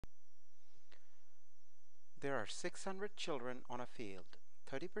There are 600 children on a field.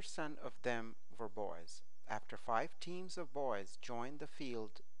 30% of them were boys. After 5 teams of boys joined the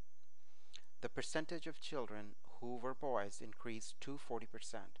field, the percentage of children who were boys increased to 40%.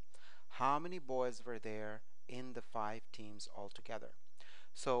 How many boys were there in the 5 teams altogether?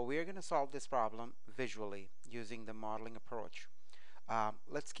 So we're going to solve this problem visually using the modeling approach.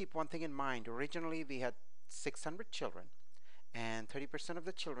 Let's keep one thing in mind. Originally, we had 600 children, and 30% of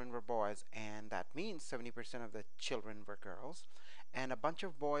the children were boys, and that means 70% of the children were girls, and a bunch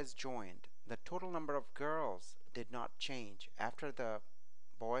of boys joined. The total number of girls did not change. After the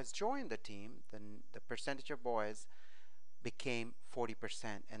boys joined the team, then the percentage of boys became 40%,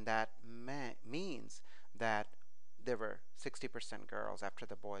 and that means that there were 60% girls after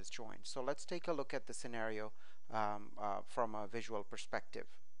the boys joined. So let's take a look at the scenario from a visual perspective.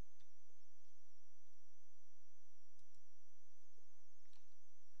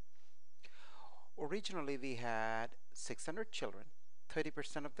 Originally, we had 600 children.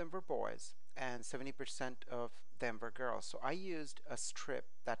 30% of them were boys, and 70% of them were girls. So I used a strip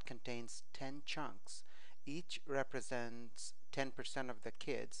that contains 10 chunks. Each represents 10% of the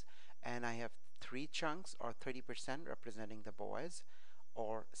kids, and I have 3 chunks or 30% representing the boys,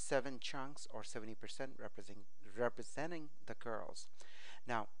 or 7 chunks or 70% representing the girls.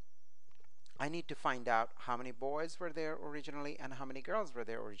 Now, I need to find out how many boys were there originally and how many girls were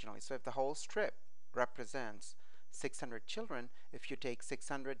there originally. So if the whole strip represents 600 children, if you take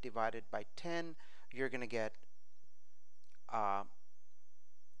 600 divided by 10, you're going to get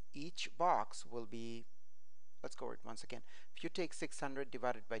each box will be, let's go over it once again. If you take 600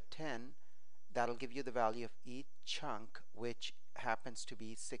 divided by 10, that'll give you the value of each chunk, which happens to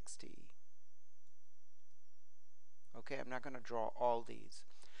be 60. Okay, I'm not going to draw all these.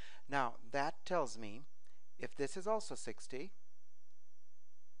 Now, that tells me if this is also 60,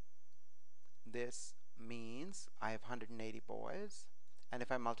 this means I have 180 boys. And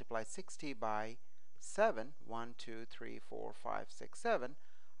if I multiply 60 by 7, 1, 2, 3, 4, 5, 6, 7,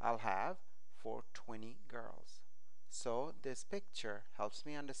 I'll have 420 girls. So this picture helps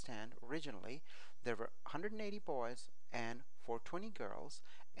me understand originally there were 180 boys and 420 girls,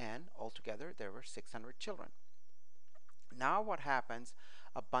 and altogether there were 600 children. Now what happens?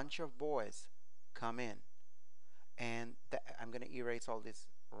 A bunch of boys come in, and I'm going to erase all this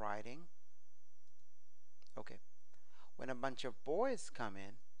writing. Okay. When a bunch of boys come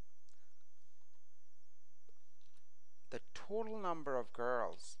in, the total number of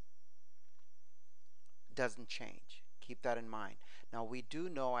girls doesn't change. Keep that in mind. Now we do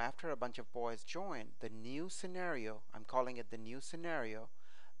know after a bunch of boys join, the new scenario, I'm calling it the new scenario,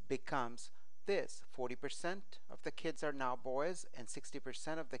 becomes this. 40% of the kids are now boys and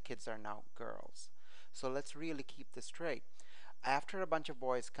 60% of the kids are now girls. So let's really keep this straight. After a bunch of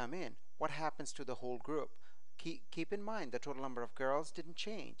boys come in, what happens to the whole group? Keep in mind the total number of girls didn't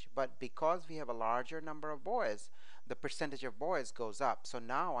change, but because we have a larger number of boys, the percentage of boys goes up. So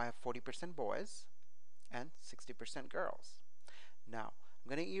now I have 40% boys and 60% girls. Now I'm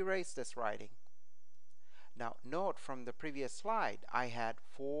going to erase this writing. Now note from the previous slide I had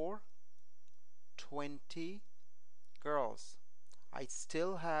 420 girls. I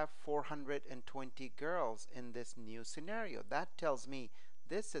still have 420 girls in this new scenario. That tells me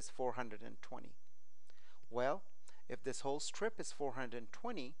this is 420. Well, if this whole strip is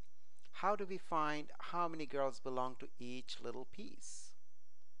 420, how do we find how many girls belong to each little piece?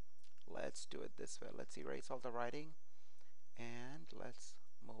 Let's do it this way. Let's erase all the writing and let's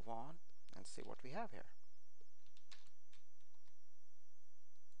move on and see what we have here.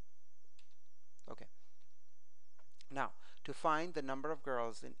 Okay. Now, to find the number of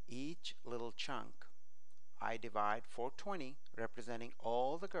girls in each little chunk, I divide 420, representing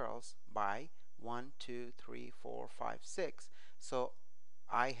all the girls, by 1, 2, 3, 4, 5, 6. So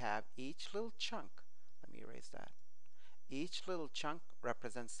I have each little chunk. Let me erase that. Each little chunk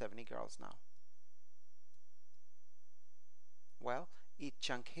represents 70 girls now. Well, each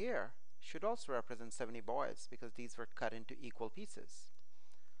chunk here should also represent 70 boys because these were cut into equal pieces.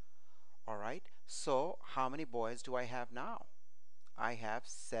 Alright, so how many boys do I have now? I have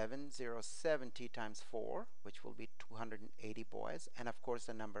 7070 times 4, which will be 280 boys, and of course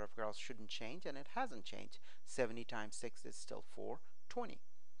the number of girls shouldn't change, and it hasn't changed. 70 times 6 is still 420.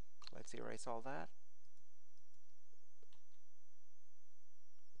 Let's erase all that.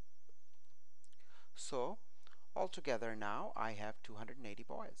 So altogether now I have 280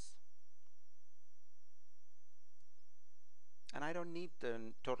 boys. And I don't need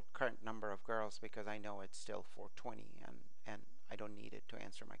the total current number of girls because I know it's still 420, and I don't need it to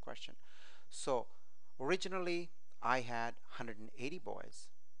answer my question. So originally I had 180 boys,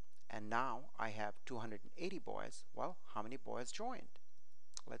 and now I have 280 boys. Well, how many boys joined?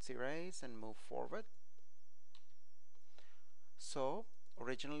 Let's erase and move forward. So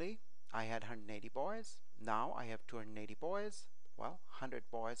originally I had 180 boys. Now I have 280 boys. Well, 100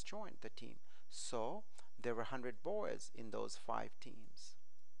 boys joined the team. So there were 100 boys in those 5 teams.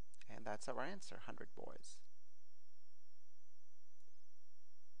 And that's our answer, 100 boys.